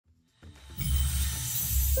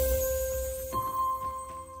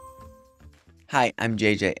Hi, I'm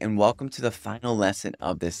JJ, and welcome to the final lesson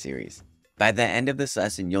of this series. By the end of this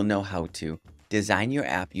lesson, you'll know how to design your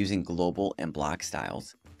app using global and block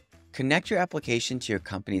styles, connect your application to your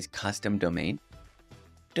company's custom domain,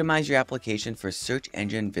 optimize your application for search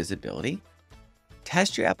engine visibility,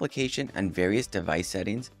 test your application on various device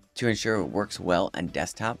settings to ensure it works well on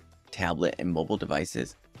desktop, tablet, and mobile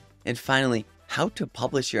devices, and finally, how to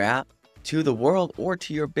publish your app to the world or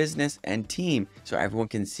to your business and team so everyone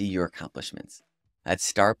can see your accomplishments. Let's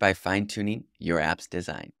start by fine-tuning your app's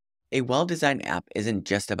design. A well-designed app isn't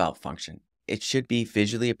just about function. It should be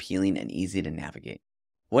visually appealing and easy to navigate.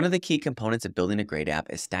 One of the key components of building a great app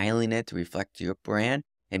is styling it to reflect your brand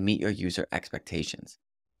and meet your user expectations.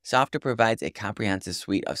 Softr provides a comprehensive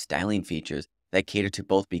suite of styling features that cater to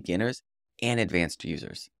both beginners and advanced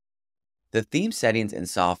users. The theme settings in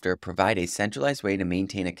Softr provide a centralized way to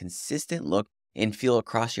maintain a consistent look and feel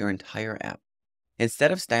across your entire app.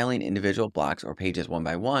 Instead of styling individual blocks or pages one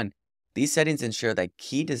by one, these settings ensure that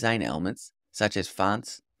key design elements, such as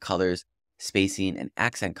fonts, colors, spacing, and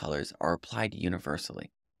accent colors, are applied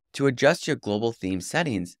universally. To adjust your global theme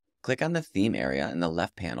settings, click on the theme area in the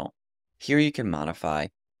left panel. Here you can modify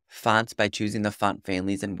fonts by choosing the font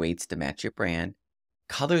families and weights to match your brand,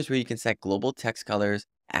 colors where you can set global text colors,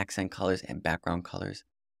 accent colors, and background colors,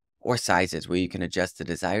 or sizes where you can adjust the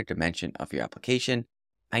desired dimension of your application.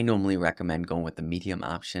 I normally recommend going with the medium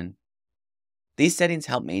option. These settings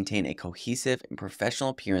help maintain a cohesive and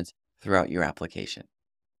professional appearance throughout your application.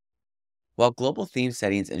 While global theme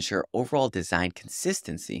settings ensure overall design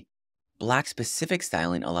consistency, block-specific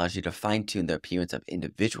styling allows you to fine-tune the appearance of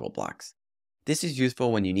individual blocks. This is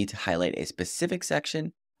useful when you need to highlight a specific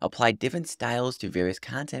section, apply different styles to various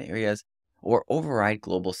content areas, or override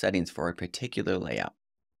global settings for a particular layout.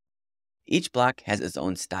 Each block has its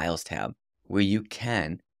own Styles tab, where you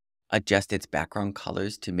can adjust its background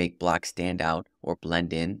colors to make blocks stand out or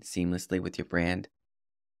blend in seamlessly with your brand,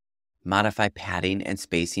 modify padding and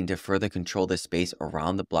spacing to further control the space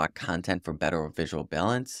around the block content for better visual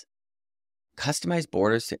balance, customize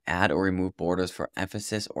borders to add or remove borders for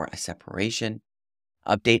emphasis or a separation,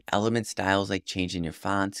 update element styles like changing your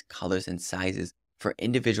fonts, colors, and sizes for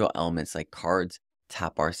individual elements like cards,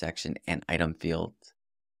 top bar section, and item fields.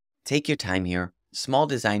 Take your time here. Small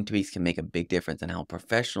design tweaks can make a big difference in how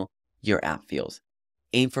professional your app feels.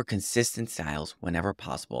 Aim for consistent styles whenever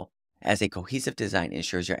possible, as a cohesive design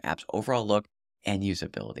ensures your app's overall look and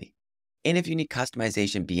usability. And if you need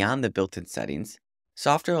customization beyond the built-in settings,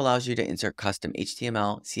 Softr allows you to insert custom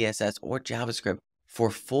HTML, CSS, or JavaScript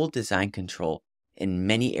for full design control in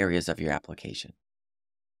many areas of your application.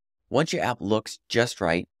 Once your app looks just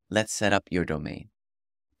right, let's set up your domain.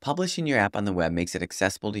 Publishing your app on the web makes it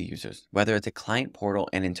accessible to users, whether it's a client portal,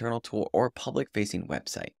 an internal tool, or a public-facing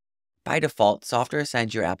website. By default, Softr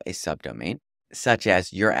assigns your app a subdomain, such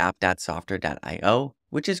as yourapp.softr.io,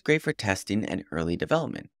 which is great for testing and early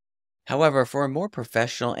development. However, for a more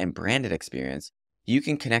professional and branded experience, you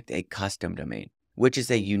can connect a custom domain, which is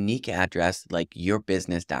a unique address like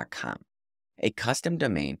yourbusiness.com. A custom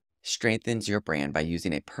domain strengthens your brand by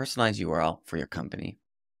using a personalized URL for your company.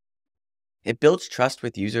 It builds trust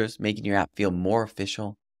with users, making your app feel more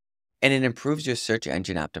official, and it improves your search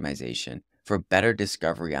engine optimization for better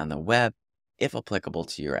discovery on the web, if applicable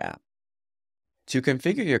to your app. To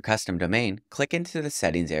configure your custom domain, click into the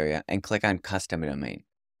settings area and click on Custom Domain.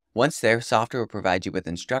 Once there, Softr will provide you with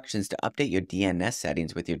instructions to update your DNS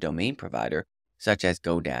settings with your domain provider, such as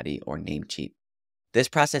GoDaddy or Namecheap. This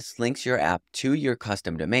process links your app to your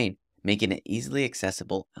custom domain, making it easily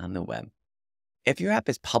accessible on the web. If your app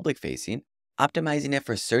is public-facing, optimizing it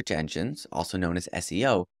for search engines, also known as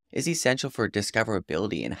SEO, is essential for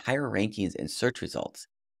discoverability and higher rankings in search results.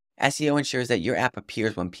 SEO ensures that your app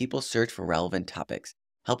appears when people search for relevant topics,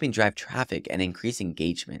 helping drive traffic and increase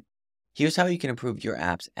engagement. Here's how you can improve your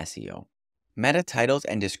app's SEO. Meta titles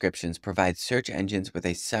and descriptions provide search engines with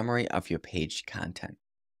a summary of your page content.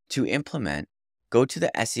 To implement, go to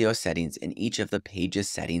the SEO settings in each of the page's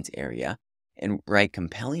settings area and write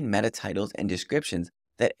compelling meta titles and descriptions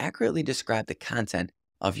that accurately describe the content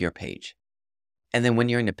of your page. And then when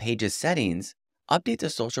you're in the page's settings, update the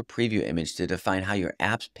social preview image to define how your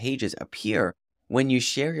app's pages appear when you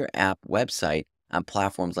share your app website on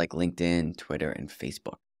platforms like LinkedIn, Twitter, and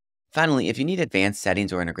Facebook. Finally, if you need advanced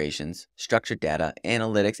settings or integrations, structured data,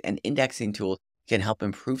 analytics, and indexing tools can help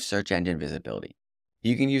improve search engine visibility.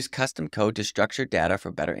 You can use custom code to structure data for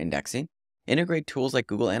better indexing, integrate tools like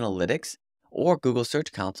Google Analytics or Google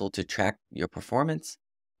Search Console to track your performance.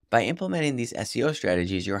 By implementing these SEO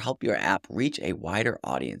strategies, you'll help your app reach a wider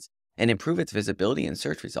audience and improve its visibility in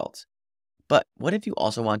search results. But what if you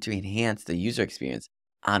also want to enhance the user experience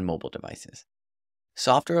on mobile devices?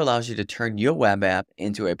 Softr allows you to turn your web app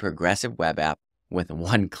into a progressive web app with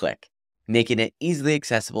one click, making it easily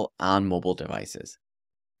accessible on mobile devices.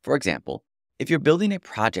 For example, if you're building a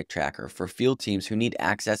project tracker for field teams who need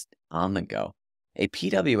access on the go, a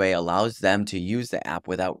PWA allows them to use the app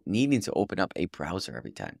without needing to open up a browser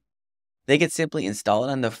every time. They can simply install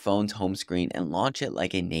it on their phone's home screen and launch it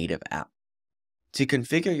like a native app. To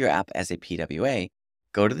configure your app as a PWA,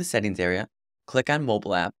 go to the settings area, click on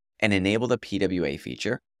mobile app, and enable the PWA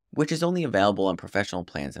feature, which is only available on professional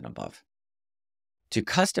plans and above. To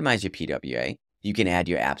customize your PWA, you can add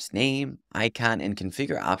your app's name, icon, and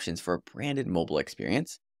configure options for a branded mobile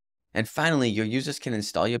experience. And finally, your users can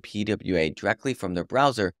install your PWA directly from their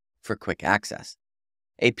browser for quick access.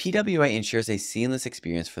 A PWA ensures a seamless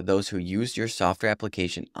experience for those who use your software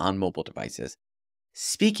application on mobile devices.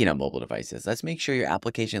 Speaking of mobile devices, let's make sure your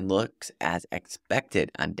application looks as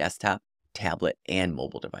expected on desktop, tablet, and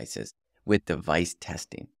mobile devices with device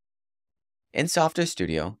testing. In Softr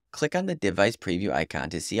Studio, click on the device preview icon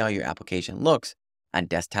to see how your application looks on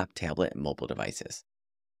desktop, tablet, and mobile devices.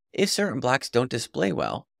 If certain blocks don't display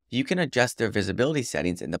well, you can adjust their visibility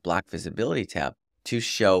settings in the Block Visibility tab to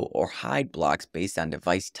show or hide blocks based on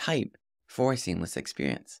device type for a seamless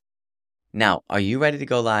experience. Now, are you ready to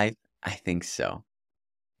go live? I think so.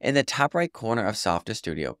 In the top right corner of Softr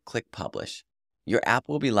Studio, click Publish. Your app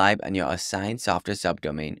will be live on your assigned Softr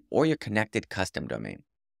subdomain or your connected custom domain.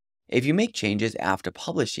 If you make changes after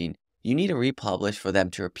publishing, you need to republish for them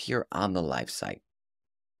to appear on the live site.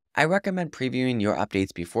 I recommend previewing your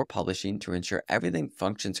updates before publishing to ensure everything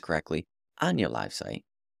functions correctly on your live site.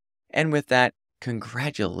 And with that,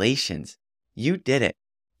 congratulations! You did it!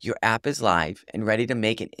 Your app is live and ready to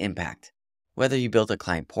make an impact. Whether you built a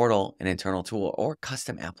client portal, an internal tool, or a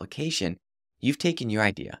custom application, you've taken your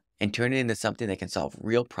idea and turned it into something that can solve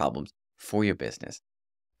real problems for your business.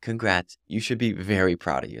 Congrats, you should be very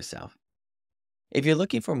proud of yourself. If you're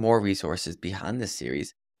looking for more resources beyond this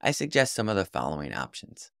series, I suggest some of the following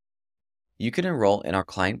options. You can enroll in our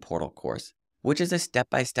client portal course, which is a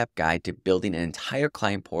step-by-step guide to building an entire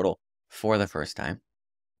client portal for the first time.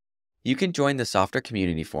 You can join the Softr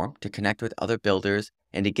community forum to connect with other builders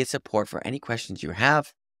and to get support for any questions you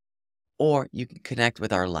have. Or you can connect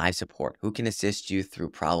with our live support who can assist you through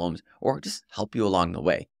problems or just help you along the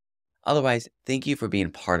way. Otherwise, thank you for being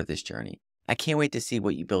part of this journey. I can't wait to see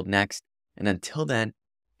what you build next. And until then,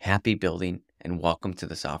 happy building and welcome to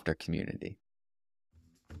the Softr community.